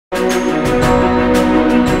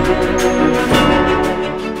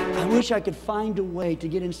wish I could find a way to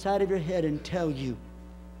get inside of your head and tell you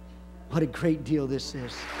what a great deal this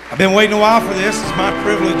is. I've been waiting a while for this. It's my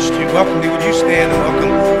privilege to welcome you. Would you stand and welcome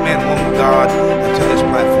man and woman of God to this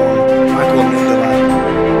platform, Michael and Linda Light.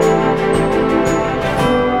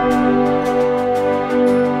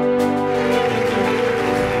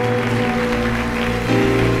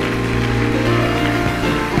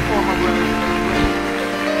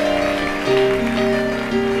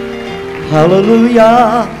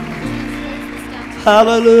 Hallelujah,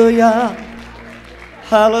 hallelujah,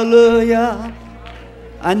 hallelujah.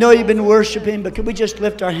 I know you've been worshiping, but can we just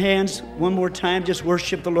lift our hands one more time? Just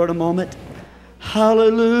worship the Lord a moment.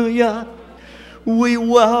 Hallelujah. We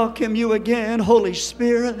welcome you again, Holy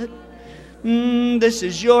Spirit. This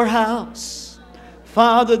is your house.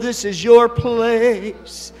 Father, this is your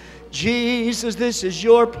place. Jesus, this is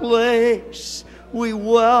your place. We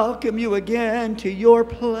welcome you again to your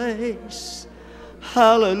place.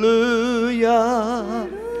 Hallelujah.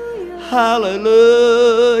 Hallelujah.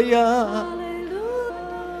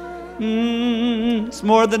 It's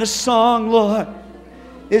more than a song, Lord.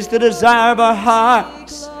 It's the desire of our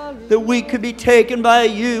hearts that we could be taken by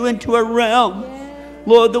you into a realm,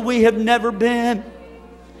 Lord, that we have never been.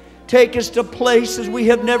 Take us to places we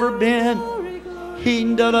have never been.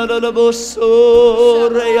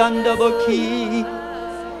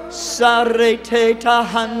 Sarete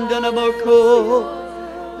tahandanaboko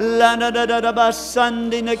lana da da da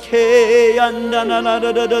basandina ke andana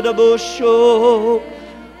da da da bosho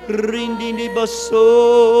rindini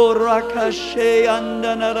baso rakashe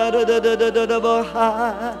andana da da da da da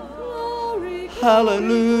baha.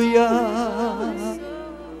 Hallelujah,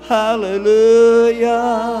 hallelujah,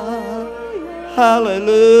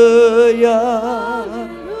 hallelujah.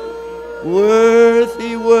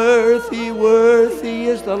 Worthy, worthy, worthy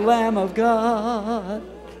is the Lamb of God.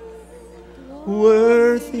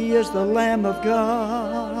 Worthy is the Lamb of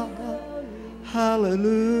God.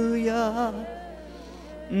 Hallelujah.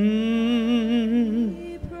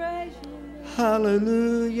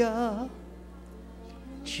 Hallelujah.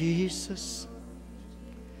 Jesus.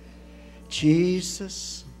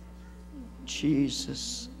 Jesus.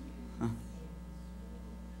 Jesus.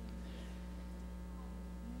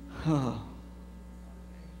 Oh.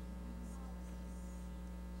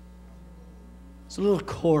 It's a little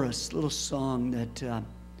chorus, a little song that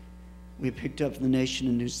we picked up from the nation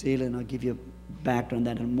of New Zealand. I'll give you a background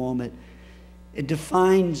on that in a moment. It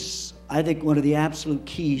defines, I think, one of the absolute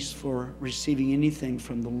keys for receiving anything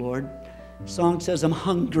from the Lord. The song says, I'm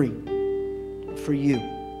hungry for you.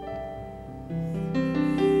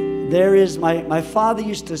 There is, my father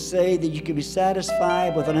used to say that you can be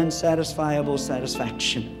satisfied with an unsatisfiable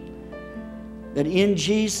satisfaction. That in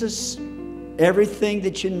Jesus, everything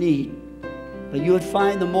that you need, that you would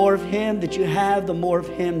find the more of Him that you have, the more of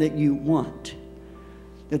Him that you want.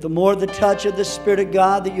 That the more the touch of the Spirit of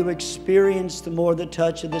God that you experience, the more the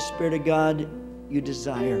touch of the Spirit of God you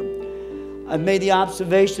desire. I've made the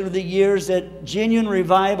observation over the years that genuine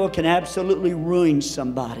revival can absolutely ruin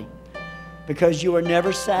somebody because you are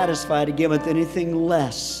never satisfied again with anything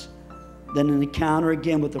less than an encounter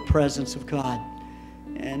again with the presence of God.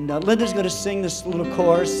 And Linda's going to sing this little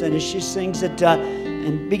chorus, and as she sings it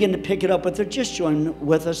and begin to pick it up with her, just join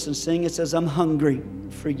with us and sing. It says, I'm hungry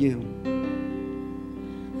for you.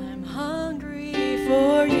 I'm hungry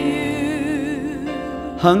for you.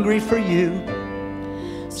 Hungry for you.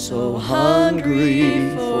 So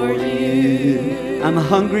hungry for you. I'm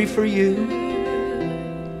hungry for you.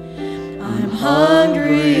 I'm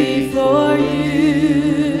hungry for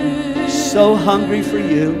you. So hungry for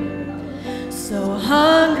you. So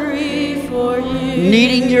hungry for you.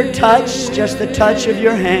 Needing your touch, just the touch of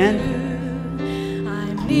your hand.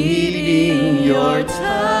 I'm needing your touch.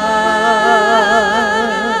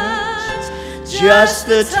 Just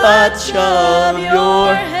the touch of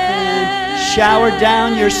your hand. Shower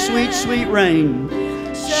down your sweet, sweet rain.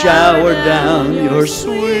 Shower down your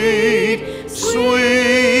sweet,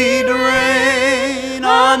 sweet rain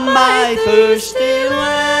on my thirsty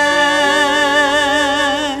land.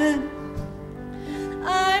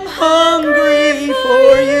 I'm hungry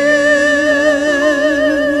for you.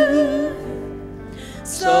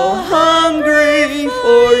 So hungry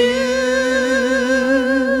for you.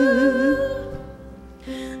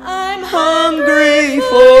 I'm hungry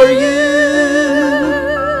for you.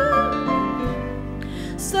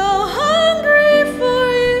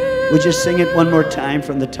 Would you sing it one more time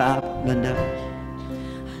from the top, Linda?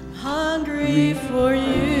 I'm hungry for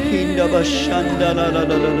you.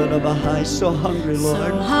 So hungry, Lord.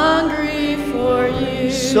 So hungry for you.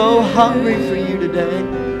 So hungry for you today.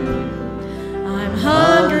 I'm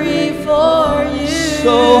hungry for you.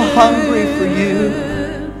 So hungry for you.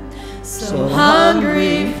 So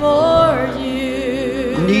hungry for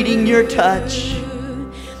you. Needing your touch.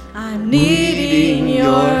 I'm needing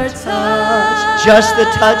your touch. Just the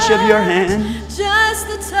touch of your hand. Just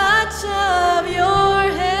the touch of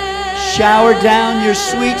your hand. Shower down your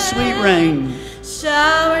sweet, sweet rain.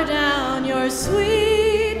 Shower down your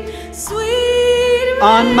sweet, sweet rain.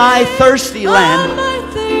 On my thirsty land. On my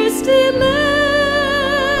thirsty land.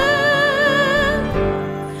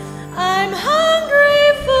 I'm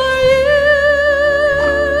hungry for you.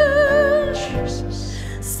 Jesus.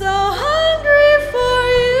 So hungry for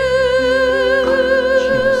you.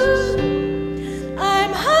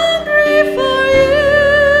 I'm hungry for you.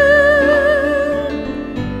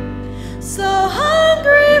 So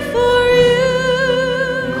hungry for you.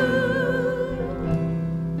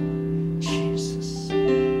 Jesus.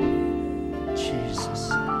 Jesus.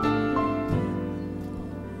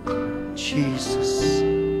 Jesus.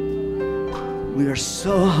 We are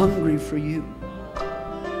so hungry for you.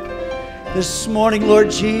 This morning, Lord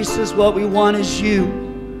Jesus, what we want is you.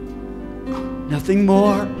 Nothing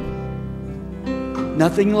more.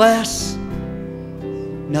 Nothing less.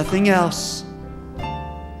 Nothing else.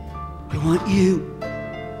 We want you.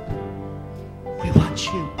 We want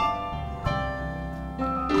you.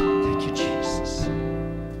 Thank you, Jesus.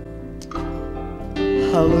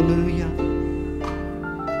 Hallelujah.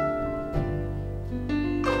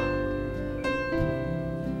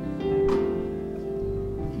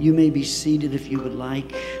 You may be seated if you would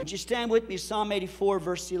like. Would you stand with me? Psalm 84,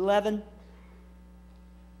 verse 11.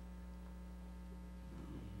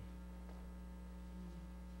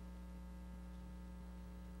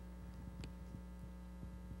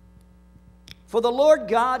 For the Lord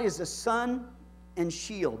God is a sun and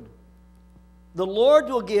shield. The Lord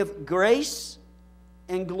will give grace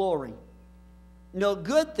and glory. No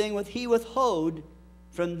good thing will he withhold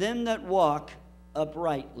from them that walk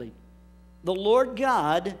uprightly. The Lord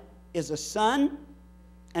God is a sun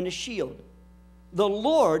and a shield. The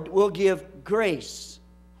Lord will give grace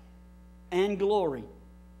and glory.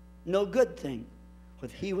 No good thing will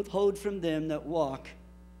he withhold from them that walk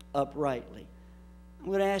uprightly. I'm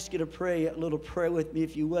going to ask you to pray a little prayer with me,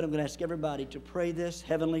 if you would. I'm going to ask everybody to pray this.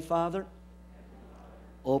 Heavenly Father,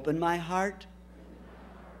 open my heart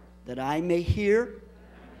that I may hear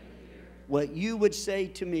what you would say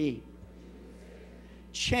to me.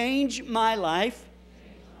 Change my life.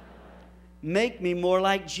 Make me more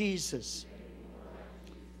like Jesus.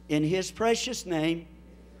 In his precious name,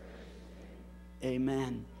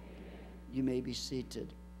 amen. You may be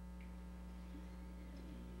seated.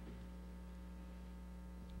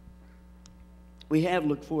 We have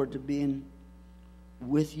looked forward to being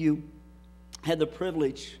with you. Had the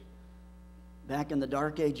privilege back in the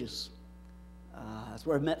dark ages. That's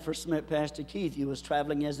where I first met Pastor Keith. He was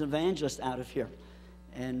traveling as an evangelist out of here.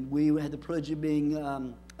 And we had the privilege of being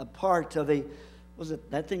a part of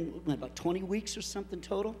that thing, about 20 weeks or something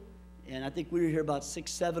total? And I think we were here about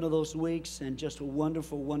 6, 7 of those weeks, and just a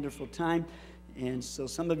wonderful, wonderful time. And so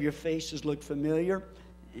some of your faces look familiar,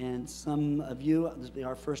 and some of you, this will be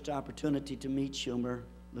our first opportunity to meet you, and we're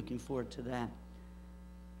looking forward to that.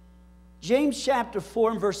 James chapter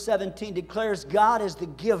 4 and verse 17 declares God is the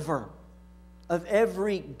giver of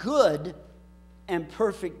every good and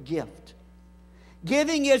perfect gift.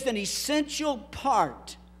 Giving is an essential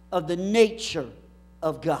part of the nature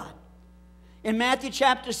of God. In Matthew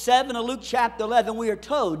chapter 7 and Luke chapter 11, we are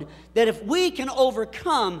told that if we can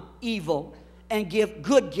overcome evil and give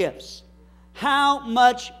good gifts, how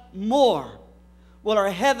much more will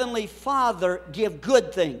our Heavenly Father give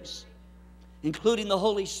good things, including the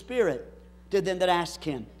Holy Spirit, to them that ask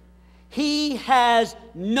Him? He has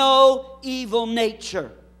no evil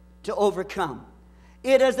nature to overcome.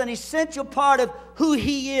 It is an essential part of who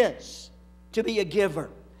He is, to be a giver.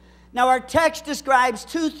 Now, our text describes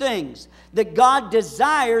two things that God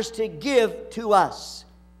desires to give to us: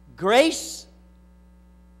 grace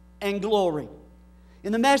and glory.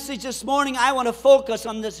 In the message this morning, I want to focus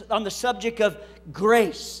on the subject of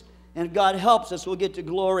grace. And if God helps us, we'll get to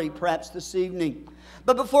glory perhaps this evening.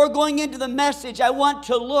 But before going into the message, I want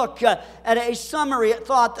to look at a summary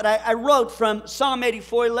thought that I wrote from Psalm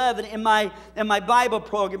 84:11 in my Bible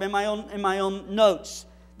program, in my own notes.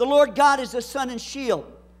 The Lord God is a sun and shield.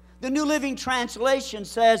 The New Living Translation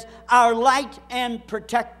says, our light and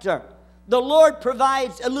protector. The Lord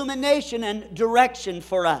provides illumination and direction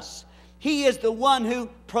for us. He is the one who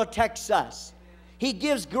protects us. He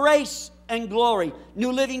gives grace and glory.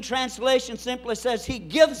 New Living Translation simply says He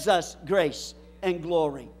gives us grace and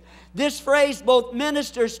glory. This phrase both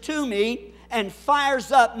ministers to me and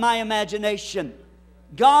fires up my imagination.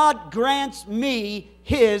 God grants me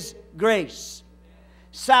His grace.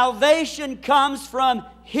 Salvation comes from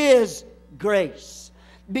His grace.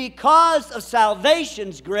 Because of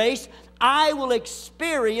salvation's grace, I will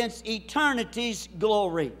experience eternity's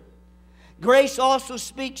glory. Grace also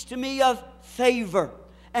speaks to me of favor,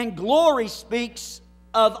 and glory speaks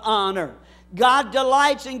of honor. God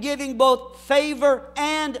delights in giving both favor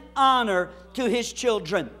and honor to His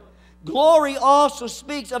children. Glory also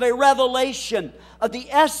speaks of a revelation of the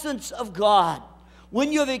essence of God.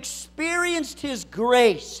 When you have experienced His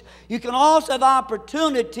grace, you can also have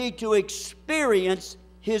opportunity to experience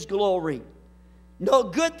His glory. No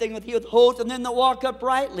good thing with He withholds from them that walk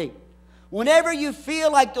uprightly. Whenever you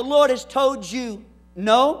feel like the Lord has told you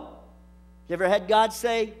no, you ever had God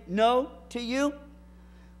say no to you?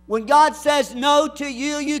 When God says no to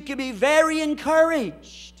you, you can be very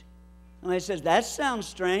encouraged. And He says, that sounds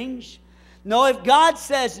strange. No, if God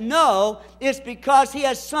says no, it's because He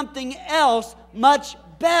has something else much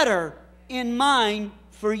better in mind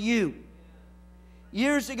for you.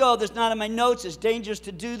 Years ago, this is not in my notes, it's dangerous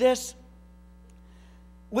to do this.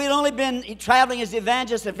 We'd only been traveling as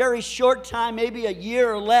evangelists a very short time, maybe a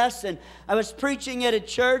year or less, and I was preaching at a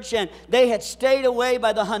church, and they had stayed away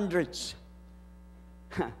by the hundreds.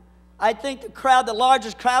 I think the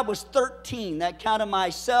largest crowd was 13. That counted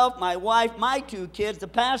myself, my wife, my 2 kids, the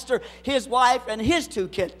pastor, his wife, and his 2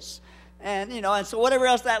 kids. And, and so whatever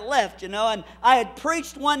else that left, and I had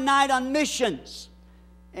preached one night on missions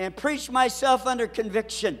and preached myself under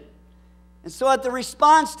conviction. And so at the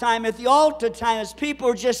response time, at the altar time, as people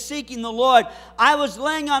were just seeking the Lord, I was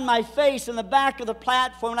laying on my face in the back of the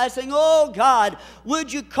platform, and I was saying, oh God,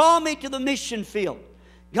 would you call me to the mission field?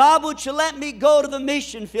 God, would you let me go to the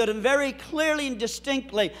mission field? And very clearly and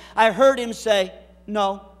distinctly, I heard Him say,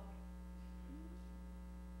 no.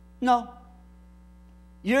 No.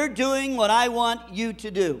 You're doing what I want you to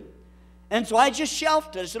do. And so I just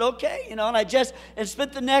shelved it. I said, okay, and I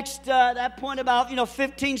spent the next, that point about,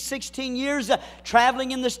 15, 16 years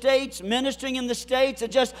traveling in the States, ministering in the States, and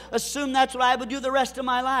just assumed that's what I would do the rest of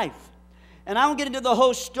my life. And I won't get into the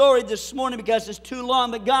whole story this morning because it's too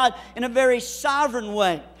long, but God, in a very sovereign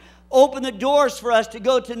way, opened the doors for us to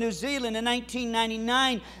go to New Zealand in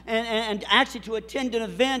 1999 and actually to attend an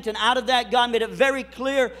event. And out of that, God made it very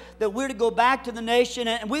clear that we're to go back to the nation.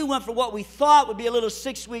 And we went for what we thought would be a little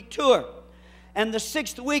 6-week tour. And the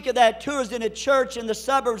 6th week of that tour was in a church in the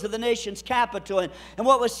suburbs of the nation's capital. And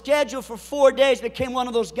what was scheduled for 4 days became one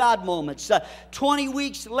of those God moments. 20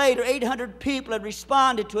 weeks later, 800 people had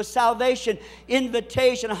responded to a salvation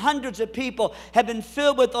invitation. Hundreds of people had been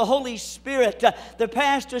filled with the Holy Spirit. The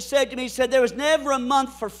pastor said to me, he said, there was never a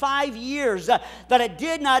month for 5 years that I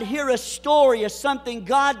did not hear a story of something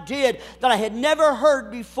God did that I had never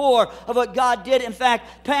heard before of what God did. In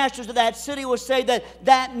fact, pastors of that city will say that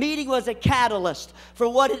that meeting was a catalyst for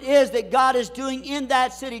what it is that God is doing in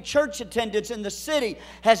that city. Church attendance in the city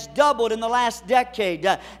has doubled in the last decade.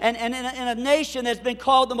 And in a nation that's been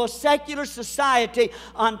called the most secular society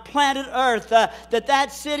on planet Earth,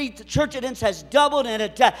 that city, church attendance has doubled in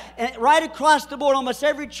it. And right across the board, almost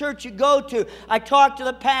every church you go to, I talked to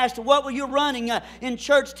the pastor, what were you running in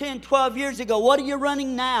church 10, 12 years ago? What are you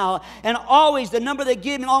running now? And always, the number they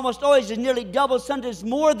give me almost always is nearly double, sometimes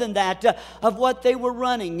more than that, of what they were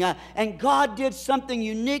running. And God did something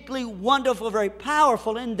uniquely wonderful, very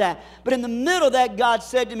powerful in that. But in the middle of that, God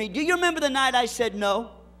said to me, do you remember the night I said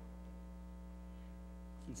no?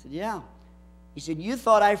 I said, yeah. He said, you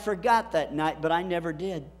thought I forgot that night, but I never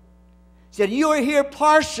did. He said, you are here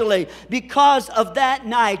partially because of that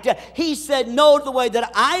night. He said no to the way that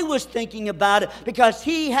I was thinking about it because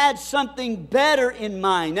He had something better in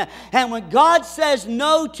mind. And when God says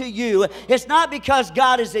no to you, it's not because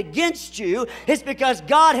God is against you. It's because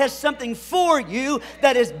God has something for you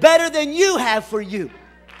that is better than you have for you.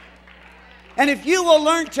 And if you will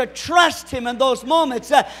learn to trust Him in those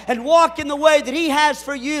moments and walk in the way that He has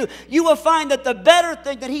for you, you will find that the better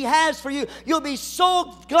thing that He has for you, you'll be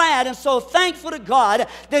so glad and so thankful to God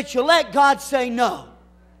that you let God say no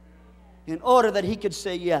in order that He could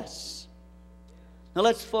say yes. Now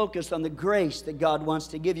let's focus on the grace that God wants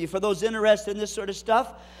to give you. For those interested in this sort of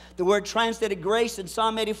stuff, the word translated grace in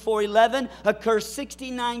Psalm 84:11 occurs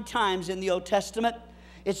 69 times in the Old Testament.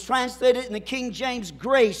 It's translated in the King James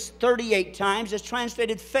grace 38 times. It's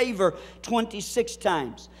translated favor 26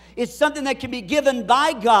 times. It's something that can be given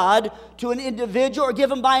by God to an individual or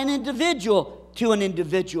given by an individual to an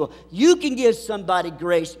individual. You can give somebody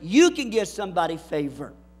grace. You can give somebody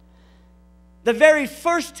favor. The very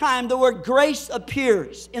first time the word grace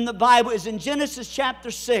appears in the Bible is in Genesis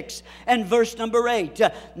chapter 6 and verse number 8.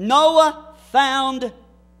 Noah found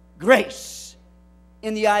grace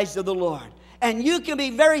in the eyes of the Lord. And you can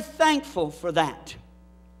be very thankful for that.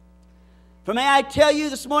 For may I tell you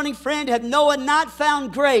this morning, friend, had Noah not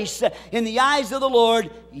found grace in the eyes of the Lord,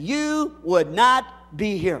 you would not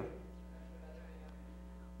be here.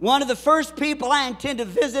 One of the first people I intend to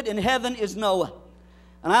visit in heaven is Noah.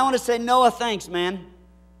 And I want to say, Noah, thanks, man.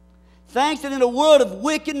 Thanks that in a world of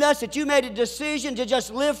wickedness that you made a decision to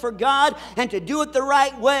just live for God and to do it the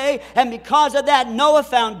right way. And because of that, Noah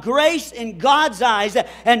found grace in God's eyes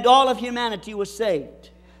and all of humanity was saved.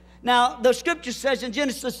 Now, the scripture says in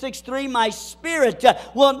Genesis 6:3, my spirit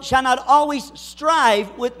shall not always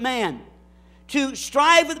strive with man. To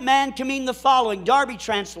strive with man can mean the following. Darby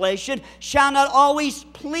translation, shall not always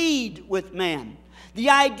plead with man. The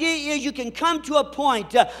idea is you can come to a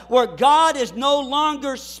point where God is no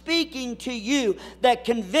longer speaking to you, that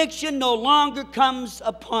conviction no longer comes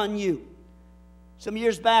upon you. Some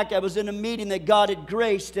years back, I was in a meeting that God had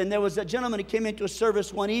graced, and there was a gentleman who came into a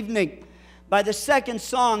service one evening. By the second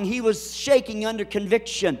song, he was shaking under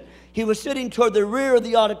conviction. He was sitting toward the rear of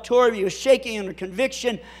the auditorium. He was shaking under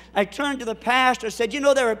conviction. I turned to the pastor and said, you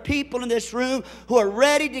know, there are people in this room who are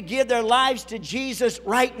ready to give their lives to Jesus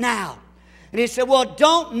right now. And he said, well,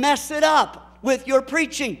 don't mess it up with your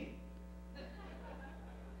preaching.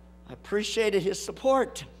 I appreciated his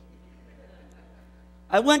support.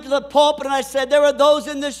 I went to the pulpit and I said, there are those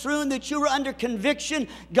in this room that you are under conviction.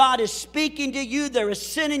 God is speaking to you. There is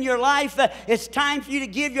sin in your life. It's time for you to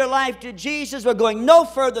give your life to Jesus. We're going no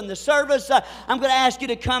further in the service. I'm going to ask you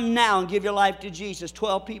to come now and give your life to Jesus.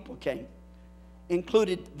 12 people came,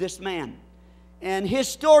 included this man. And his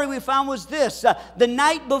story we found was this. The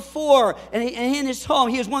night before, and in his home,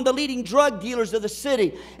 he was one of the leading drug dealers of the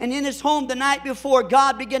city. And in his home the night before,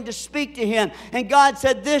 God began to speak to him. And God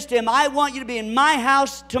said this to him, I want you to be in my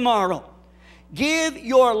house tomorrow. Give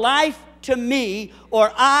your life to me,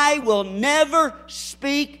 or I will never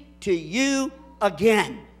speak to you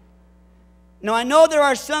again. Now, I know there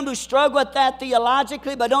are some who struggle with that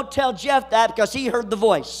theologically, but don't tell Jeff that because he heard the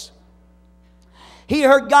voice. He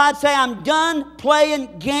heard God say, I'm done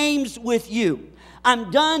playing games with you. I'm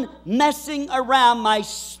done messing around. My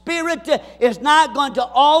spirit is not going to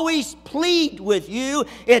always plead with you.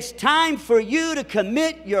 It's time for you to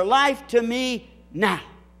commit your life to me now.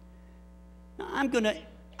 I'm going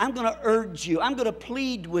to urge you. I'm going to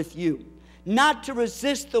plead with you not to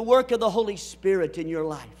resist the work of the Holy Spirit in your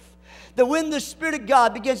life. That when the Spirit of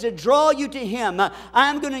God begins to draw you to Him,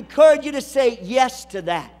 I'm going to encourage you to say yes to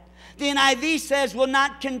that. The NIV says, will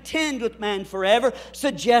not contend with man forever,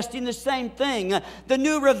 suggesting the same thing. The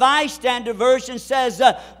New Revised Standard Version says,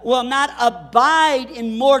 will not abide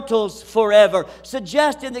in mortals forever,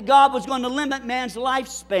 suggesting that God was going to limit man's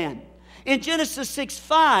lifespan. In Genesis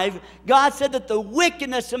 6:5, God said that the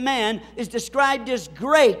wickedness of man is described as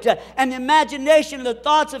great, and the imagination and the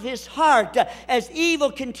thoughts of his heart as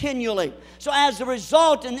evil continually. So as a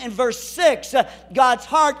result, in verse 6, God's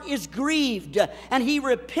heart is grieved, and He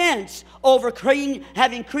repents over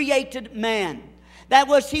having created man. That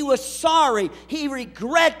was, He was sorry. He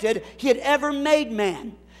regretted He had ever made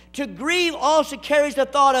man. To grieve also carries the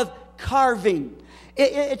thought of carving.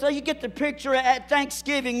 It's like you get the picture at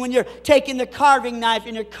Thanksgiving when you're taking the carving knife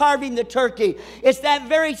and you're carving the turkey. It's that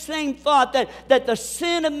very same thought that the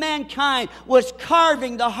sin of mankind was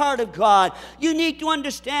carving the heart of God. You need to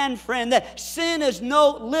understand, friend, that sin is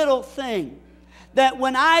no little thing. That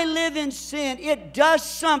when I live in sin, it does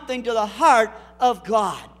something to the heart of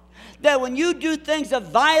God. That when you do things that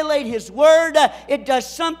violate His Word, it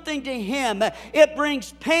does something to Him. It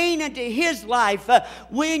brings pain into His life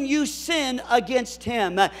when you sin against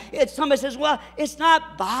Him. Somebody says, well, it's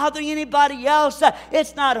not bothering anybody else.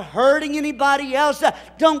 It's not hurting anybody else.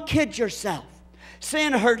 Don't kid yourself.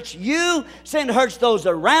 Sin hurts you. Sin hurts those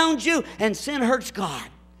around you. And sin hurts God.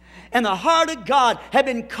 And the heart of God had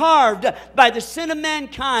been carved by the sin of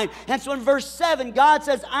mankind. And so in verse 7, God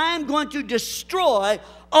says, I'm going to destroy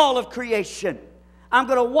all of creation. I'm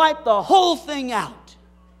going to wipe the whole thing out.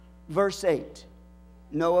 Verse 8,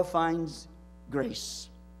 Noah finds grace.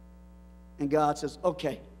 And God says,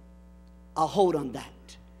 okay, I'll hold on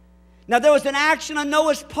that. Now there was an action on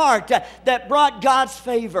Noah's part that brought God's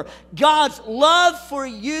favor. God's love for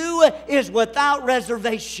you is without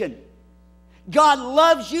reservation. God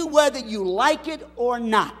loves you whether you like it or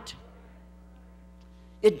not.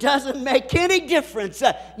 It doesn't make any difference.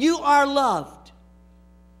 You are loved.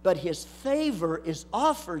 But His favor is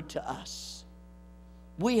offered to us.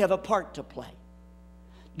 We have a part to play.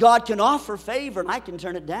 God can offer favor and I can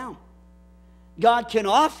turn it down. God can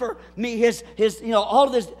offer me His all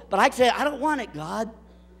of this, but I say, I don't want it, God.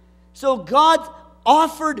 So God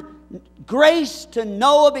offered grace to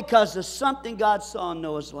Noah because of something God saw in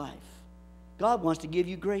Noah's life. God wants to give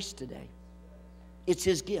you grace today. It's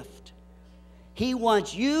His gift. He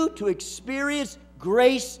wants you to experience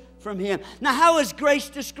grace from Him. Now, how is grace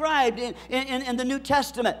described in the New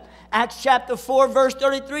Testament? Acts chapter 4, verse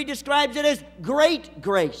 33 describes it as great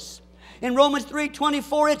grace. In Romans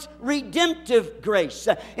 3:24, it's redemptive grace.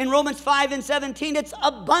 In Romans 5:17, it's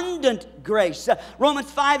abundant grace.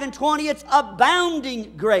 Romans 5:20, it's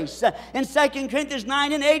abounding grace. In 2 Corinthians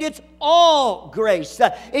 9:8, it's all grace.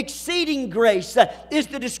 Exceeding grace is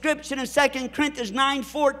the description in 2 Corinthians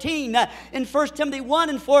 9:14. In 1 Timothy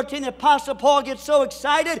 1:14, the Apostle Paul gets so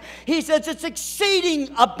excited, he says it's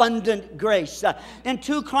exceeding abundant grace. In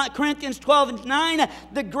 2 Corinthians 12:9,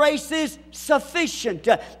 the grace is sufficient.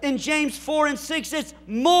 In James 4:6, it's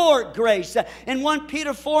more grace. In 1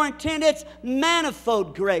 Peter 4:10, it's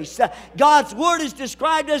manifold grace. God's Word is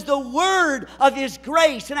described as the Word of His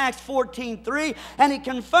grace in Acts 14:3, and He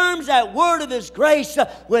confirms that Word of His grace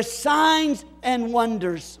with signs and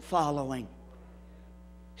wonders following.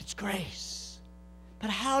 It's grace. But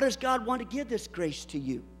how does God want to give this grace to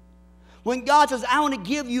you? When God says, I want to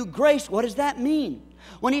give you grace, what does that mean?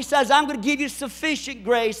 When He says, I'm going to give you sufficient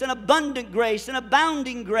grace and abundant grace and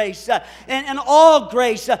abounding grace and all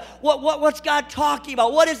grace, what's God talking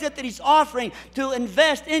about? What is it that He's offering to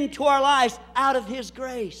invest into our lives out of His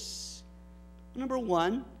grace? Number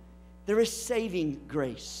one, there is saving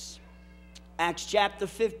grace. Acts chapter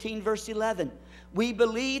 15, verse 11. We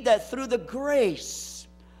believe that through the grace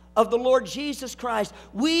of the Lord Jesus Christ,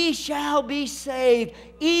 we shall be saved,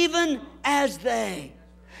 even as they.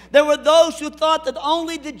 There were those who thought that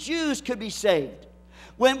only the Jews could be saved.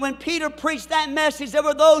 When Peter preached that message, there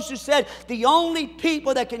were those who said the only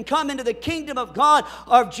people that can come into the kingdom of God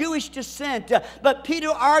are of Jewish descent. But Peter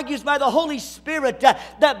argues by the Holy Spirit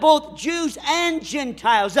that both Jews and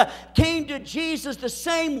Gentiles came to Jesus the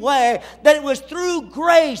same way, that it was through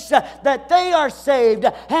grace that they are saved,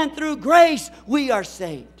 and through grace we are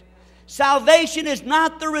saved. Salvation is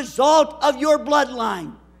not the result of your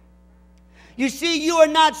bloodline. You see, you are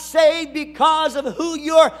not saved because of who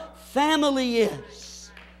your family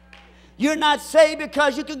is. You're not saved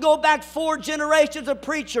because you can go back 4 generations of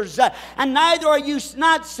preachers. And neither are you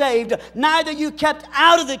not saved. Neither are you kept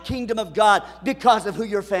out of the kingdom of God because of who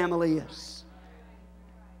your family is.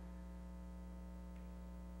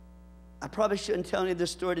 I probably shouldn't tell you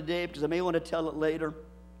this story today because I may want to tell it later.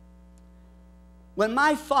 When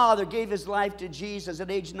my father gave his life to Jesus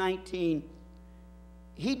at age 19,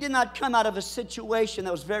 he did not come out of a situation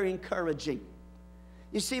that was very encouraging.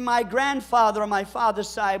 You see, my grandfather on my father's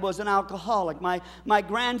side was an alcoholic. My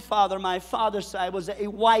grandfather on my father's side was a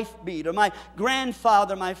wife beater. My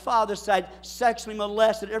grandfather on my father's side sexually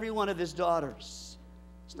molested every one of his daughters.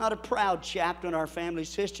 It's not a proud chapter in our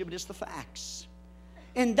family's history, but it's the facts.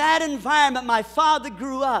 In that environment, my father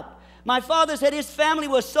grew up. My father said his family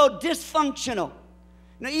was so dysfunctional.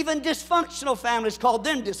 You know, even dysfunctional families called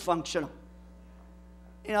them dysfunctional.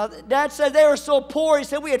 You know, Dad said they were so poor, he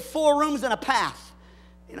said we had 4 rooms and a path.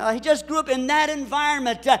 You know, he just grew up in that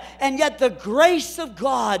environment, and yet the grace of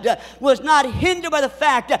God was not hindered by the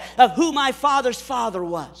fact of who my father's father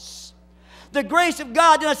was. The grace of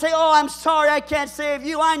God did not say, oh, I'm sorry, I can't save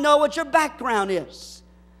you. I know what your background is.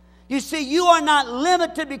 You see, you are not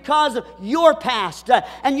limited because of your past,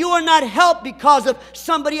 and you are not helped because of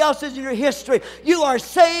somebody else's in your history. You are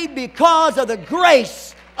saved because of the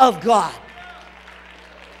grace of God.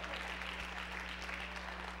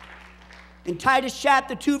 In Titus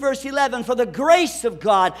chapter 2, verse 11, for the grace of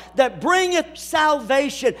God that bringeth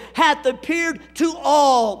salvation hath appeared to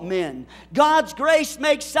all men. God's grace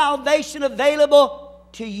makes salvation available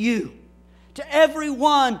to you, to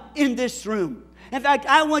everyone in this room. In fact,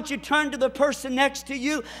 I want you to turn to the person next to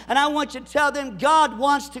you, and I want you to tell them God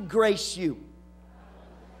wants to grace you.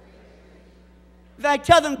 In fact,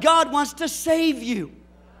 tell them God wants to save you.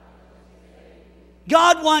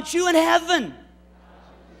 God wants you in heaven.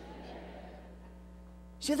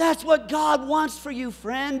 See, that's what God wants for you,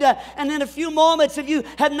 friend. And in a few moments, if you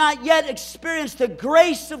have not yet experienced the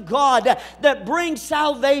grace of God that brings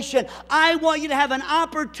salvation, I want you to have an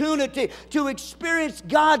opportunity to experience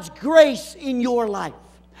God's grace in your life.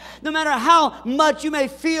 No matter how much you may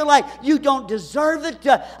feel like you don't deserve it.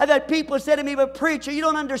 I've had people say to me, but preacher, you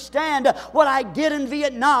don't understand what I did in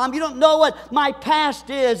Vietnam. You don't know what my past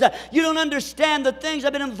is. You don't understand the things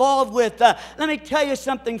I've been involved with. Let me tell you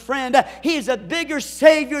something, friend. He is a bigger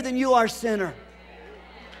Savior than you are, sinner.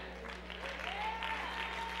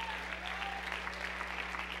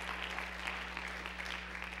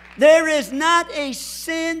 There is not a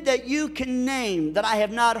sin that you can name that I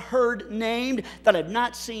have not heard named, that I have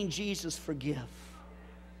not seen Jesus forgive.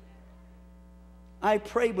 I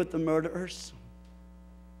prayed with the murderers.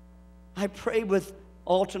 I prayed with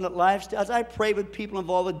alternate lifestyles. I prayed with people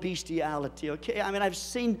involved with bestiality, okay? I mean, I've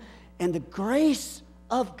seen, and the grace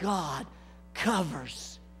of God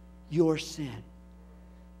covers your sin.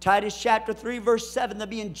 Titus chapter 3, verse 7,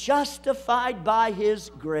 that being justified by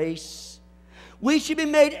His grace, we should be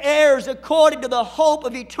made heirs according to the hope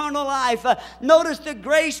of eternal life. Notice the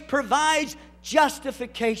grace provides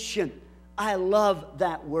justification. I love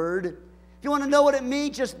that word. If you want to know what it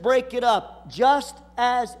means, just break it up. Just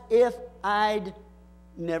as if I'd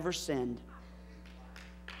never sinned.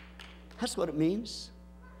 That's what it means.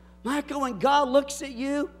 Michael, when God looks at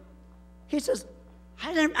you, He says,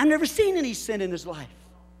 I've never seen any sin in His life.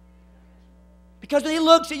 Because when He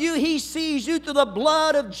looks at you, He sees you through the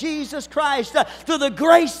blood of Jesus Christ, through the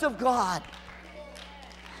grace of God.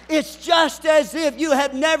 It's just as if you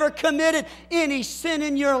have never committed any sin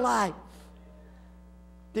in your life.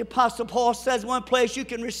 The Apostle Paul says one place, you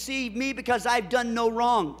can receive me because I've done no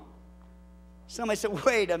wrong. Somebody said,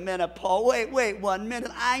 wait a minute, Paul, wait 1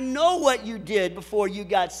 minute. I know what you did before you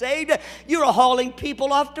got saved. You were hauling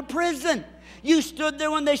people off to prison. You stood there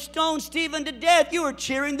when they stoned Stephen to death. You were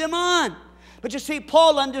cheering them on. But you see,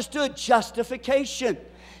 Paul understood justification.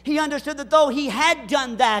 He understood that though he had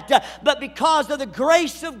done that, but because of the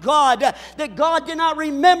grace of God, that God did not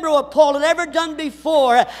remember what Paul had ever done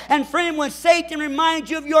before. And friend, when Satan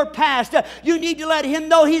reminds you of your past, you need to let him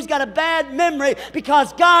know he's got a bad memory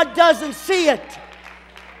because God doesn't see it.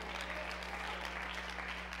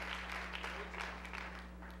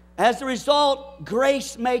 As a result,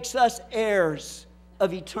 grace makes us heirs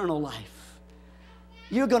of eternal life.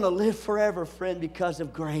 You're going to live forever, friend, because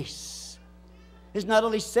of grace. There's not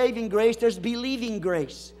only saving grace, there's believing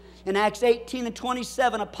grace. In Acts 18 and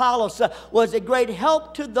 27, Apollos was a great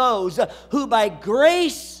help to those who by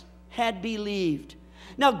grace had believed.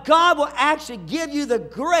 Now, God will actually give you the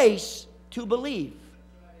grace to believe.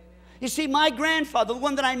 You see, my grandfather, the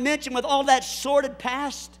one that I mentioned with all that sordid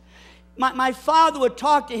past, my father would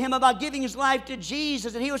talk to him about giving his life to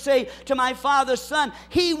Jesus, and he would say to my father's son,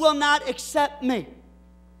 he will not accept me.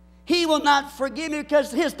 He will not forgive me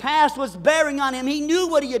because his past was bearing on him. He knew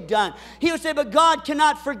what he had done. He would say, but God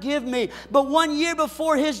cannot forgive me. But 1 year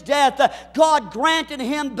before his death, God granted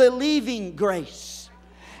him believing grace.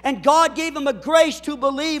 And God gave him a grace to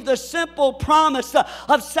believe the simple promise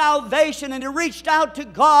of salvation. And he reached out to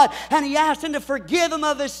God and he asked him to forgive him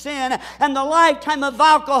of his sin. And the lifetime of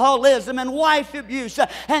alcoholism and wife abuse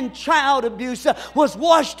and child abuse was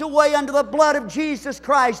washed away under the blood of Jesus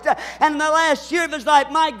Christ. And in the last year of his life,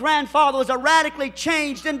 my grandfather was a radically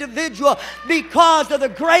changed individual because of the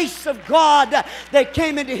grace of God that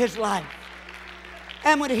came into his life.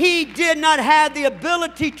 And when he did not have the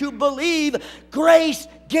ability to believe, grace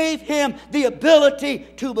gave him the ability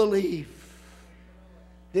to believe.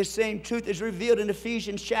 This same truth is revealed in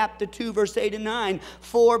Ephesians chapter 2, verse 8 and 9.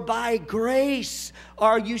 For by grace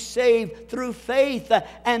are you saved through faith,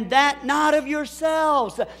 and that not of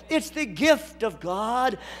yourselves. It's the gift of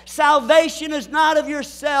God. Salvation is not of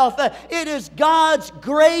yourself. It is God's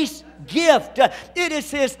grace gift. It is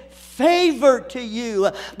His favor to you.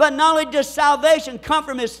 But not only does salvation come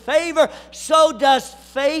from His favor, so does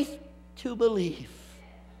faith to believe.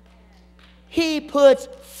 He puts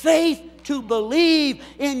faith to believe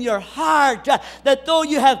in your heart that though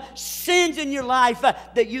you have sins in your life,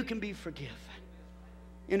 that you can be forgiven.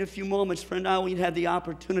 In a few moments, friend, I want you to have the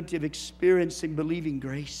opportunity of experiencing believing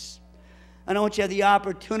grace. And I want you to have the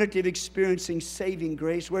opportunity of experiencing saving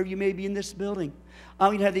grace wherever you may be in this building. I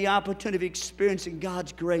want you to have the opportunity of experiencing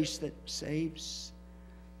God's grace that saves.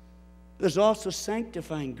 There's also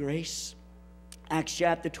sanctifying grace. Acts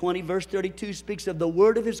chapter 20, verse 32 speaks of the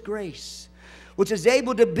word of His grace, which is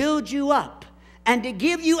able to build you up and to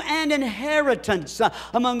give you an inheritance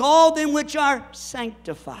among all them which are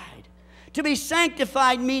sanctified. To be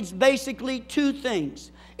sanctified means basically two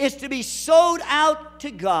things. It's to be sold out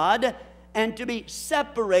to God and to be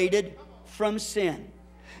separated from sin.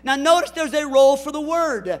 Now notice there's a role for the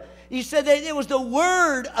Word. He said that it was the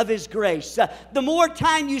Word of His grace. The more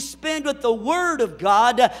time you spend with the Word of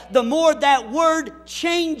God, the more that Word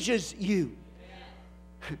changes you.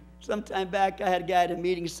 Sometime back, I had a guy at a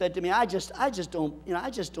meeting who said to me, I just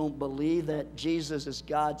don't believe that Jesus is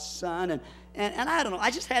God's Son. And I don't know,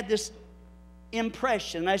 I just had this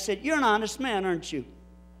impression. And I said, you're an honest man, aren't you?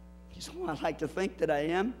 He said, well, I'd like to think that I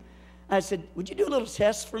am. I said, would you do a little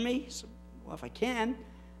test for me? He said, well, if I can.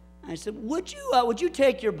 I said, would you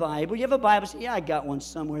take your Bible? You have a Bible? I said, yeah, I got one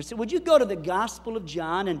somewhere. I said, would you go to the Gospel of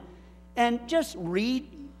John and just read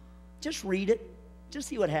it, just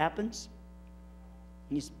see what happens?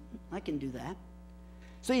 And he said, I can do that.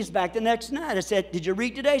 So he's back the next night. I said, did you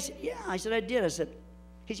read today? He said, yeah. I said, I did. I said,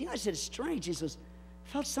 it's strange. He says, I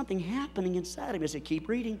felt something happening inside of me. I said, keep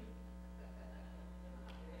reading.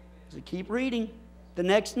 I said, keep reading. The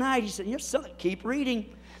next night, he said, yes, keep reading.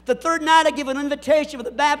 The third night, I give an invitation for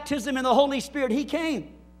the baptism in the Holy Spirit. He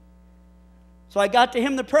came. So I got to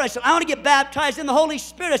him the prayer. I said, I want to get baptized in the Holy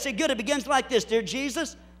Spirit. I said, good. It begins like this. Dear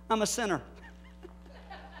Jesus, I'm a sinner.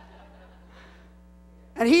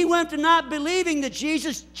 And he went to not believing that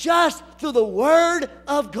Jesus just through the Word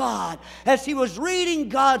of God. As he was reading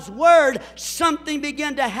God's Word, something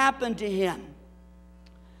began to happen to him.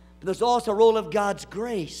 But there's also a role of God's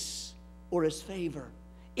grace or His favor.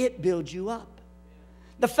 It builds you up.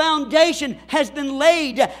 The foundation has been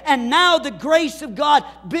laid, and now the grace of God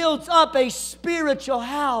builds up a spiritual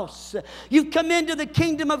house. You've come into the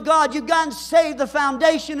kingdom of God. You've gotten saved. The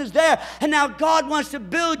foundation is there. And now God wants to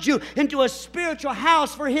build you into a spiritual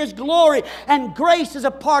house for His glory. And grace is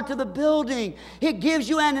a part of the building. It gives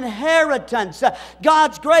you an inheritance.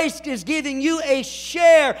 God's grace is giving you a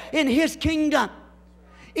share in His kingdom.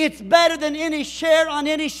 It's better than any share on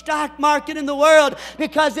any stock market in the world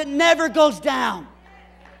because it never goes down.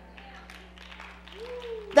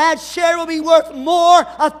 That share will be worth more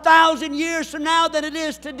 1,000 years from now than it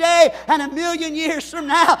is today. And 1,000,000 years from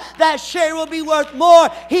now, that share will be worth more.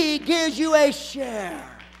 He gives you a share.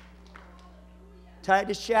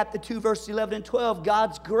 Titus chapter 2, verse 11 and 12.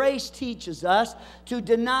 God's grace teaches us to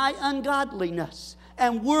deny ungodliness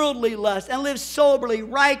and worldly lust and live soberly,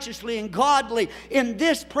 righteously, and godly in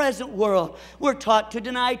this present world. We're taught to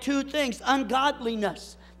deny two things.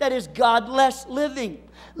 Ungodliness, that is godless living.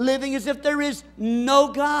 Living as if there is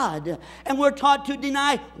no God. And we're taught to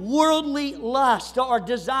deny worldly lust or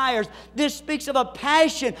desires. This speaks of a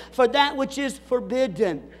passion for that which is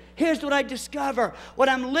forbidden. Here's what I discover. When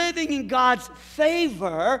I'm living in God's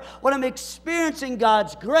favor, when I'm experiencing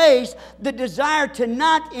God's grace, the desire to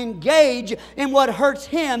not engage in what hurts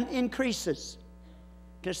Him increases.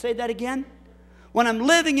 Can I say that again? When I'm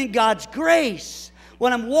living in God's grace,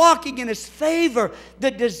 when I'm walking in His favor,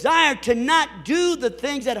 the desire to not do the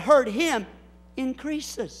things that hurt Him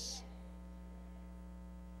increases.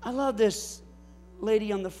 I love this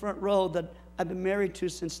lady on the front row that I've been married to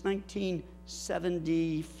since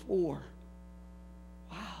 1974.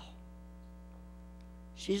 Wow.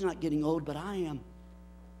 She's not getting old, but I am.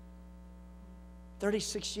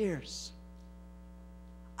 36 years.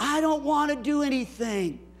 I don't want to do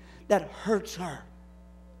anything that hurts her.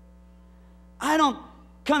 I don't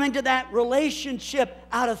come into that relationship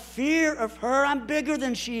out of fear of her. I'm bigger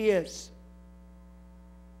than she is.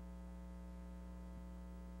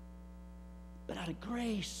 But out of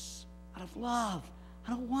grace, out of love,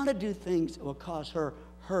 I don't want to do things that will cause her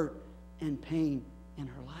hurt and pain in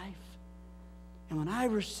her life. And when I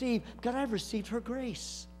receive, God, I've received her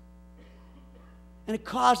grace. And it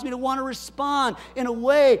caused me to want to respond in a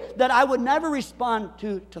way that I would never respond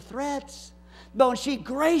to threats. But when she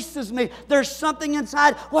graces me, there's something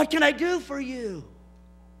inside. What can I do for you?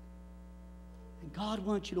 And God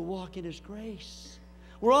wants you to walk in His grace.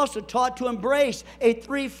 We're also taught to embrace a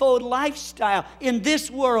threefold lifestyle in this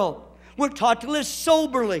world. We're taught to live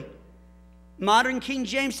soberly. Modern King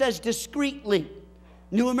James says discreetly.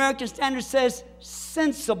 New American Standard says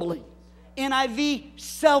sensibly. NIV,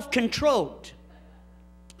 self-controlled.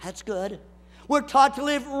 That's good. We're taught to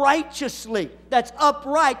live righteously. That's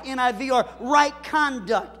upright, NIV, or right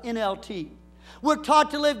conduct, NLT. We're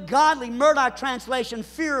taught to live godly, Murdoch translation,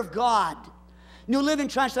 fear of God. New Living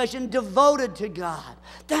Translation, devoted to God.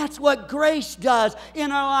 That's what grace does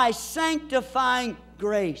in our lives, sanctifying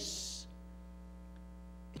grace.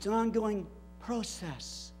 It's an ongoing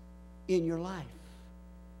process in your life.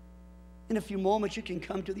 In a few moments, you can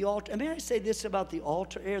come to the altar. And may I say this about the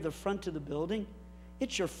altar area, the front of the building?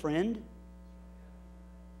 It's your friend.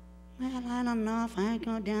 Well, I don't know if I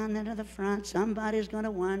go down there to the front, somebody's going to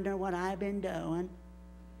wonder what I've been doing.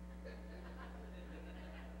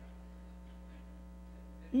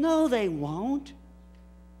 No, they won't.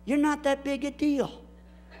 You're not that big a deal.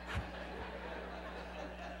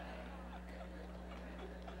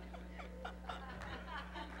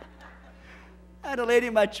 I had a lady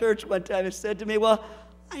in my church one time who said to me, well,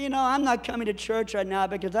 you know, I'm not coming to church right now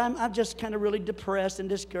because I'm just kind of really depressed and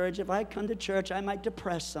discouraged. If I come to church, I might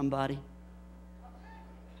depress somebody.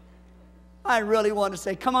 I really want to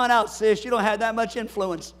say, come on out, sis. You don't have that much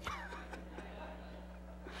influence.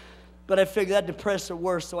 But I figured that depressed her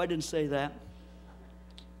worse, so I didn't say that.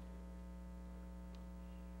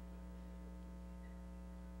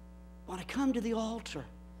 come to the altar,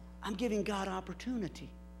 I'm giving God opportunity.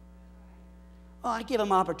 Oh, I give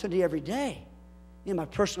Him opportunity every day in my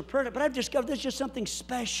personal prayer, but I've discovered there's just something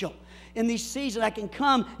special in these seasons. I can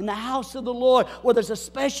come in the house of the Lord where there's a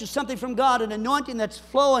special something from God, an anointing that's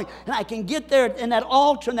flowing, and I can get there in that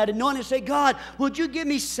altar and that anointing and say, God, would you give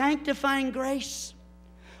me sanctifying grace?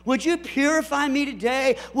 Would you purify me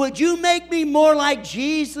today? Would you make me more like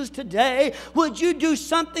Jesus today? Would you do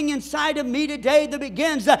something inside of me today that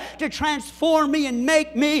begins to transform me and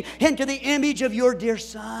make me into the image of your dear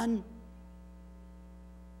Son?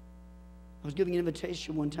 I was giving an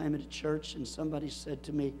invitation one time at a church, and somebody said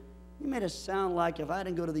to me, you made it sound like if I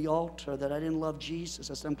didn't go to the altar that I didn't love Jesus.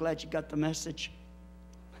 I said, I'm glad you got the message.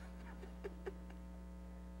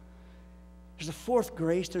 There's a fourth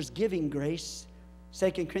grace. There's giving grace. 2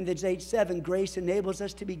 Corinthians 8:7, grace enables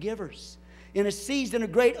us to be givers. In a season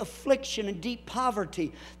of great affliction and deep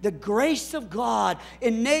poverty, the grace of God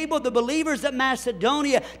enabled the believers at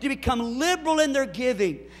Macedonia to become liberal in their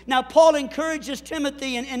giving. Now, Paul encourages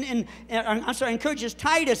Timothy encourages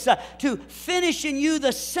Titus to finish in you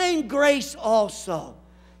the same grace also.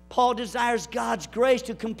 Paul desires God's grace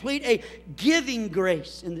to complete a giving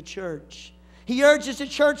grace in the church. He urges the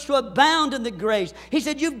church to abound in the grace. He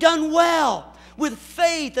said, you've done well with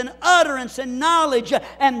faith and utterance and knowledge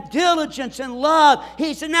and diligence and love.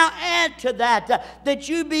 He said, now add to that, that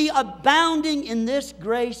you be abounding in this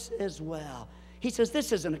grace as well. He says,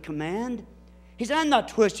 this isn't a command. He said, I'm not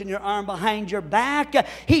twisting your arm behind your back.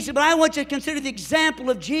 He said, but I want you to consider the example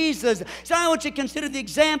of Jesus. He said, I want you to consider the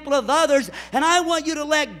example of others, and I want you to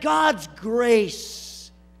let God's grace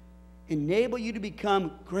enable you to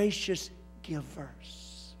become gracious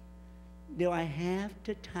givers. Do I have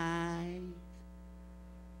to tithe?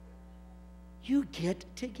 You get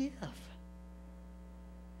to give.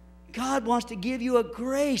 God wants to give you a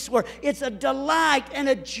grace where it's a delight and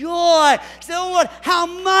a joy. Say, oh Lord, how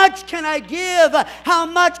much can I give? How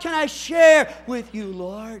much can I share with you,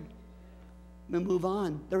 Lord? We move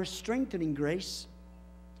on. There is strengthening grace.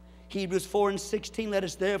 Hebrews 4:16, let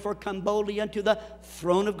us therefore come boldly unto the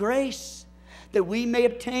throne of grace, that we may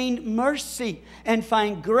obtain mercy and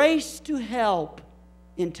find grace to help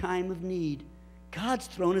in time of need. God's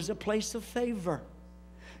throne is a place of favor.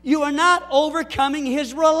 You are not overcoming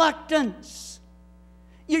His reluctance.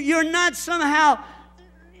 You're not somehow,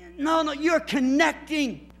 no, you're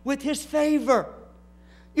connecting with His favor.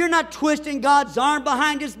 You're not twisting God's arm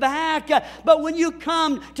behind His back. But when you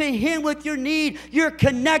come to Him with your need, you're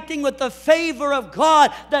connecting with the favor of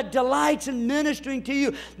God that delights in ministering to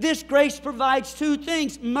you. This grace provides two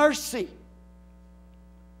things. Mercy.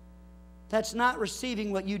 That's not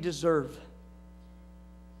receiving what you deserve.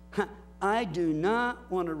 I do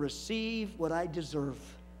not want to receive what I deserve.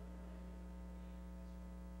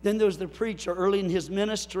 Then there was the preacher early in his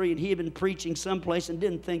ministry, and he had been preaching someplace and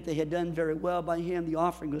didn't think they had done very well by him. The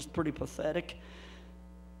offering was pretty pathetic.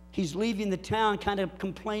 He's leaving the town kind of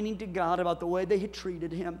complaining to God about the way they had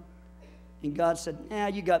treated him. And God said,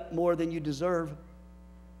 you got more than you deserve.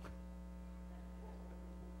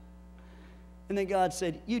 And then God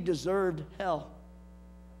said, you deserved hell.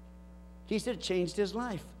 He said it changed his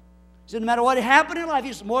life. He said, no matter what happened in life,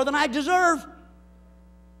 it's more than I deserve.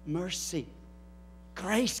 Mercy.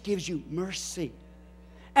 Grace gives you mercy.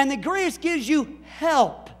 And the grace gives you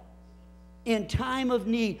help in time of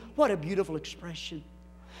need. What a beautiful expression.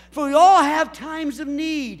 For we all have times of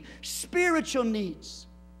need. Spiritual needs,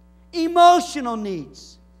 emotional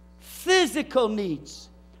needs, physical needs,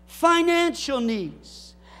 financial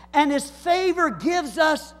needs. And His favor gives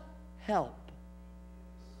us help.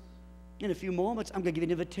 In a few moments, I'm going to give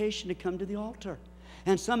you an invitation to come to the altar.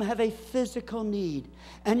 And some have a physical need.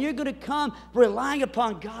 And you're going to come relying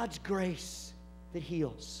upon God's grace that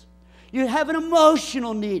heals. You have an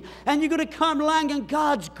emotional need. And you're going to come relying on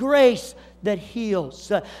God's grace that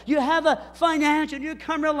heals. You have a financial need. You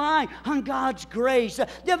come relying on God's grace. You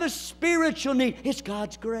have a spiritual need. It's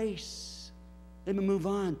God's grace. Let me move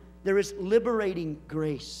on. There is liberating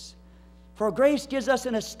grace. For grace gives us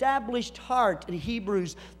an established heart in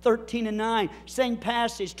Hebrews 13:9. Same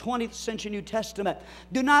passage, 20th century New Testament.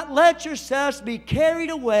 Do not let yourselves be carried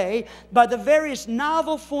away by the various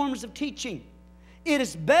novel forms of teaching. It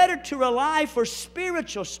is better to rely for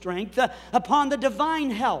spiritual strength upon the divine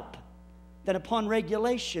help than upon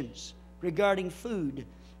regulations regarding food.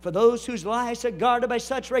 For those whose lives are guarded by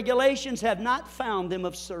such regulations have not found them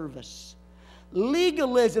of service.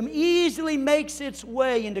 Legalism easily makes its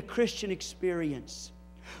way into Christian experience.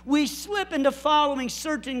 We slip into following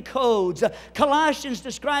certain codes. Colossians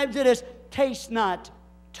describes it as taste not,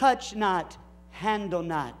 touch not, handle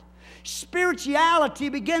not. Spirituality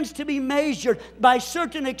begins to be measured by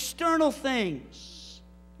certain external things.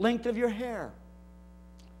 Length of your hair.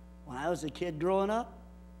 When I was a kid growing up,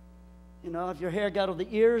 if your hair got over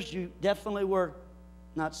the ears, you definitely were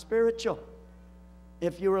not spiritual.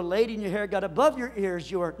 If you were a lady and your hair got above your ears,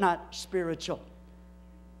 you were not spiritual.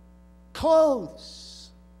 Clothes,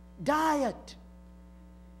 diet.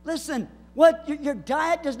 Listen, your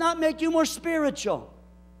diet does not make you more spiritual.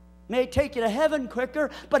 It may take you to heaven quicker,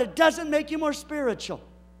 but it doesn't make you more spiritual.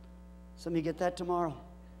 Some of you get that tomorrow.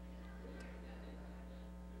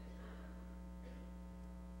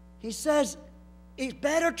 He says it's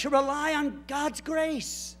better to rely on God's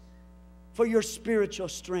grace for your spiritual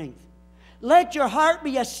strength. Let your heart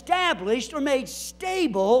be established or made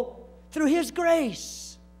stable through His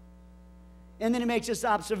grace. And then he makes this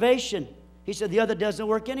observation. He said, the other doesn't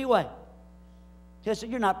work anyway. He said,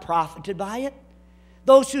 you're not profited by it.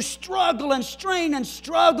 Those who struggle and strain and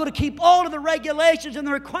struggle to keep all of the regulations and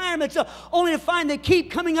the requirements, only to find they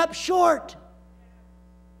keep coming up short.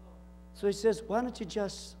 So he says, why don't you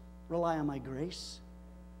just rely on my grace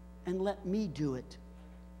and let me do it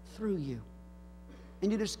through you?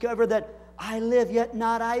 And you discover that I live, yet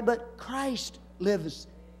not I, but Christ lives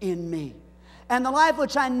in me. And the life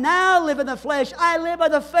which I now live in the flesh, I live by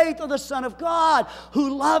the faith of the Son of God,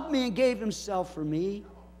 who loved me and gave Himself for me.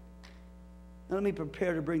 Now let me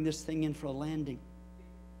prepare to bring this thing in for a landing.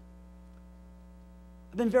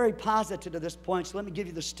 I've been very positive to this point, so let me give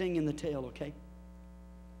you the sting in the tail, okay?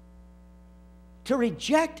 To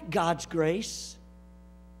reject God's grace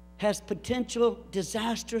has potential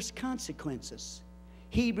disastrous consequences.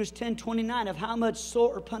 Hebrews 10:29, of how much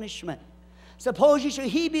sore punishment. Suppose ye should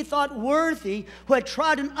he be thought worthy, who had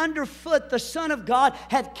trodden underfoot the Son of God,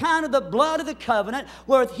 hath counted the blood of the covenant,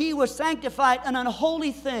 wherewith he was sanctified, an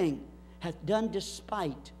unholy thing, hath done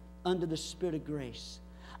despite unto the Spirit of grace.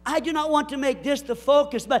 I do not want to make this the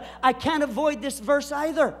focus, but I can't avoid this verse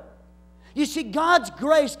either. You see, God's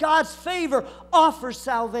grace, God's favor offers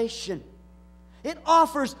salvation. It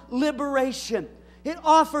offers liberation. It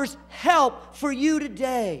offers help for you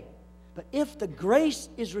today. But if the grace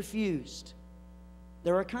is refused,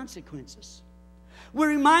 there are consequences. We're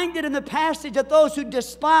reminded in the passage that those who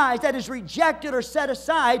despised, that is, rejected or set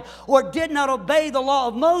aside, or did not obey the law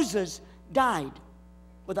of Moses, died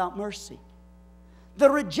without mercy. The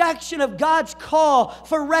rejection of God's call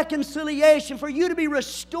for reconciliation, for you to be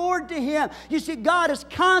restored to Him. You see, God is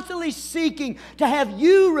constantly seeking to have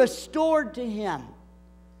you restored to Him.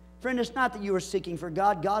 Friend, it's not that you were seeking for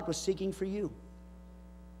God. God was seeking for you.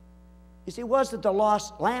 You see, it wasn't the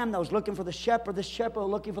lost lamb that was looking for the shepherd was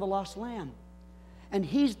looking for the lost lamb. And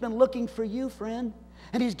He's been looking for you, friend.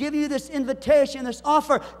 And He's giving you this invitation, this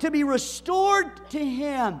offer to be restored to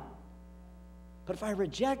Him. But if I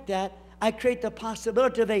reject that, I create the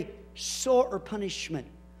possibility of a sore punishment.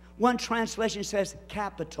 One translation says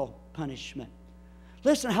capital punishment.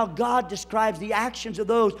 Listen how God describes the actions of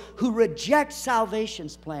those who reject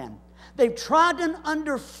salvation's plan. They've trodden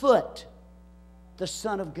underfoot the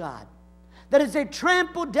Son of God. That is, they've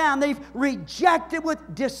trampled down, they've rejected with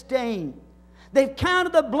disdain. They've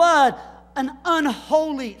counted the blood an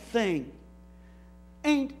unholy thing.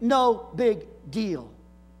 Ain't no big deal.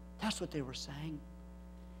 That's what they were saying.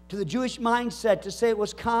 To the Jewish mindset, to say it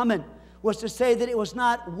was common was to say that it was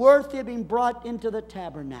not worthy of being brought into the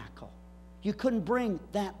tabernacle. You couldn't bring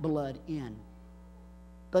that blood in.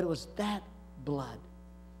 But it was that blood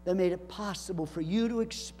that made it possible for you to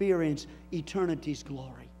experience eternity's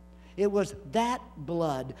glory. It was that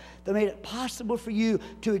blood that made it possible for you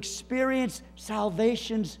to experience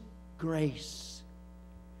salvation's grace.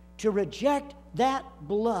 To reject that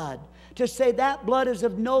blood, to say that blood is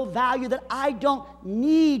of no value, that I don't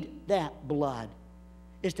need that blood,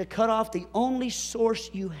 is to cut off the only source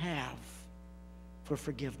you have for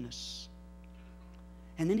forgiveness.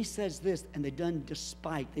 And then he says this, and they've done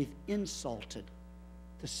despite, they've insulted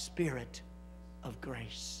the Spirit of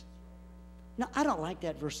grace. Now, I don't like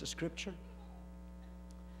that verse of Scripture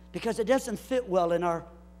because it doesn't fit well in our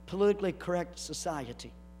politically correct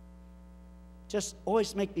society. Just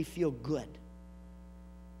always make me feel good.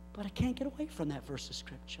 But I can't get away from that verse of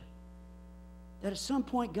Scripture. That at some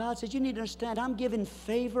point God says, you need to understand, I'm giving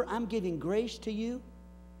favor, I'm giving grace to you,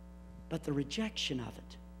 but the rejection of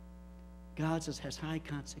it, God says, has high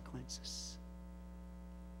consequences.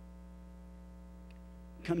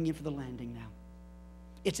 Coming in for the landing now.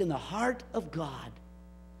 It's in the heart of God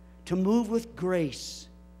to move with grace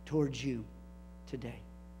towards you today.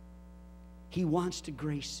 He wants to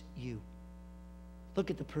grace you.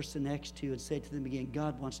 Look at the person next to you and say to them again,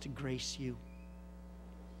 God wants to grace you.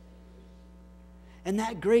 And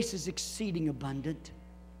that grace is exceeding abundant.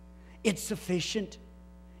 It's sufficient.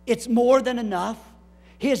 It's more than enough.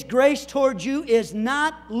 His grace towards you is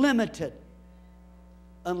not limited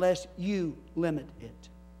unless you limit it.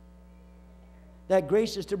 That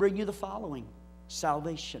grace is to bring you the following: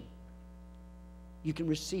 salvation. You can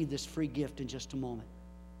receive this free gift in just a moment.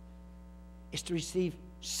 It's to receive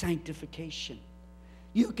sanctification.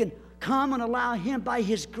 You can come and allow Him by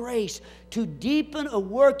His grace to deepen a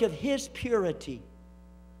work of His purity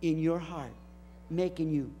in your heart,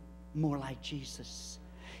 making you more like Jesus.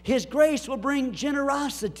 His grace will bring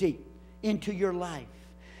generosity into your life.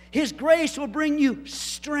 His grace will bring you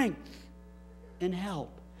strength and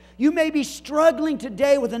help. You may be struggling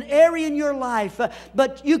today with an area in your life,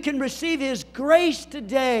 but you can receive His grace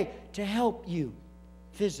today to help you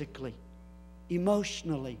physically,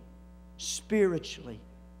 emotionally, spiritually,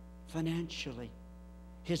 financially.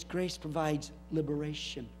 His grace provides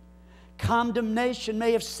liberation. Condemnation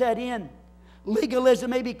may have set in.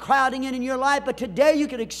 Legalism may be crowding in your life, but today you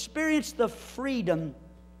can experience the freedom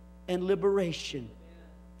and liberation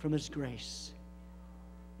from His grace.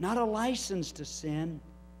 Not a license to sin,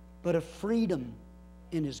 but a freedom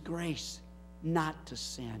in His grace not to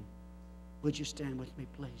sin. Would you stand with me,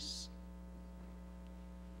 please?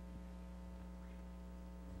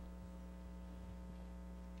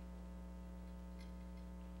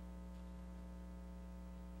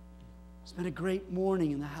 It's been a great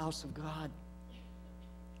morning in the house of God.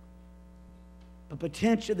 But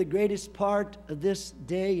potentially the greatest part of this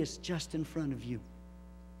day is just in front of you.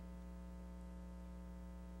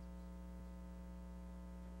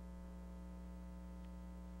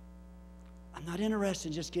 I'm not interested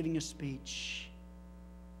in just giving a speech.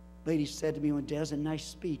 Lady said to me one day, "That's a nice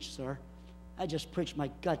speech, sir." I just preached my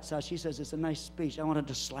guts out. She says, "It's a nice speech." I wanted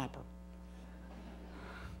to slap her.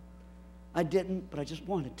 I didn't, but I just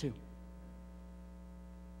wanted to.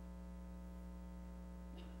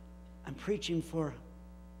 I'm preaching for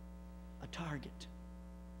a target.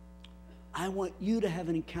 I want you to have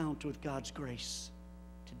an encounter with God's grace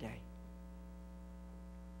today.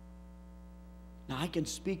 Now, I can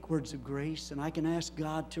speak words of grace, and I can ask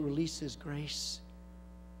God to release His grace.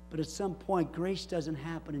 But at some point, grace doesn't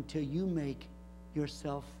happen until you make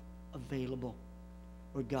yourself available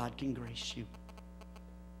where God can grace you.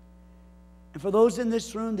 And for those in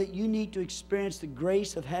this room that you need to experience the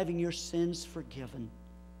grace of having your sins forgiven,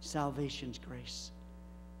 salvation's grace,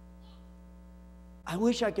 I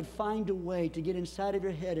wish I could find a way to get inside of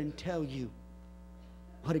your head and tell you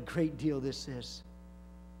what a great deal this is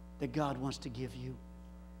that God wants to give you.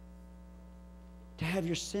 To have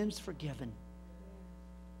your sins forgiven.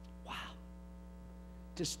 Wow.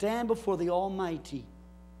 To stand before the Almighty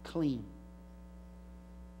clean.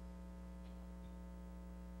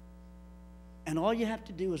 And all you have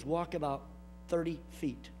to do is walk about 30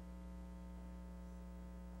 feet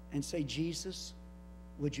and say, "Jesus,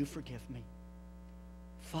 would you forgive me?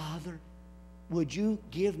 Father, would you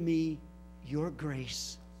give me your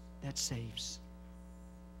grace that saves?"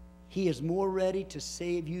 He is more ready to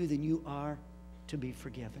save you than you are to be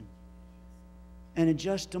forgiven. And in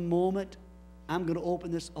just a moment, I'm going to open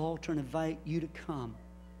this altar and invite you to come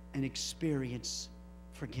and experience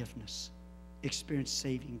forgiveness, experience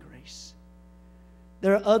saving grace.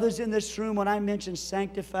 There are others in this room, when I mention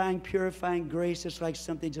sanctifying, purifying grace, it's like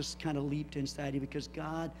something just kind of leaped inside you because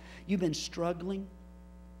God, you've been struggling,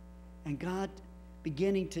 and God,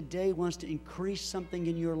 beginning today, wants to increase something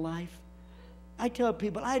in your life. I tell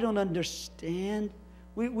people, I don't understand.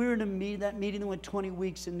 We were in that meeting that went 20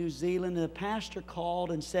 weeks in New Zealand, and the pastor called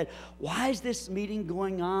and said, "Why is this meeting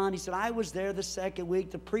going on?" He said, "I was there the second week.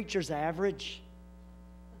 The preacher's average."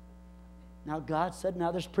 Now God said,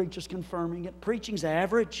 now there's preachers confirming it. Preaching's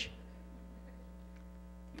average.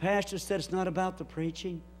 The pastor said, "It's not about the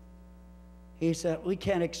preaching." He said, "We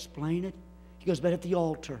can't explain it." He goes, "But at the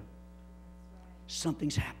altar,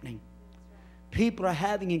 something's happening. People are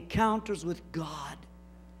having encounters with God,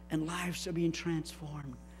 and lives are being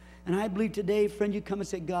transformed." And I believe today, friend, you come and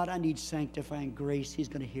say, "God, I need sanctifying grace." He's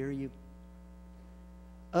going to hear you.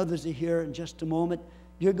 Others are here in just a moment.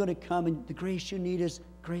 You're going to come, and the grace you need is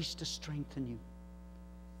grace to strengthen you.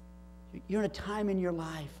 You're in a time in your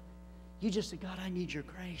life, you just say, "God, I need your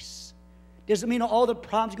grace." Does it mean all the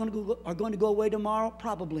problems are going to go away tomorrow?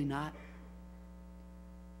 Probably not.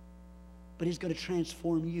 But He's going to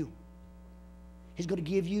transform you. He's going to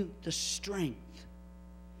give you the strength.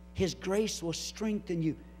 His grace will strengthen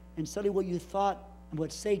you. And suddenly what you thought and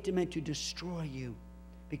what Satan meant to destroy you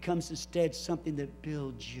becomes instead something that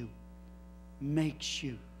builds you, makes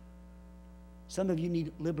you. Some of you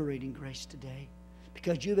need liberating grace today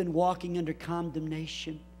because you've been walking under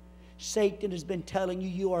condemnation. Satan has been telling you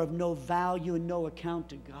you are of no value and no account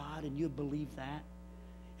to God, and you believe that.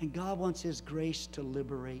 And God wants His grace to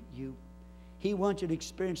liberate you. He wants you to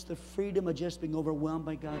experience the freedom of just being overwhelmed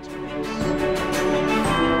by God's grace.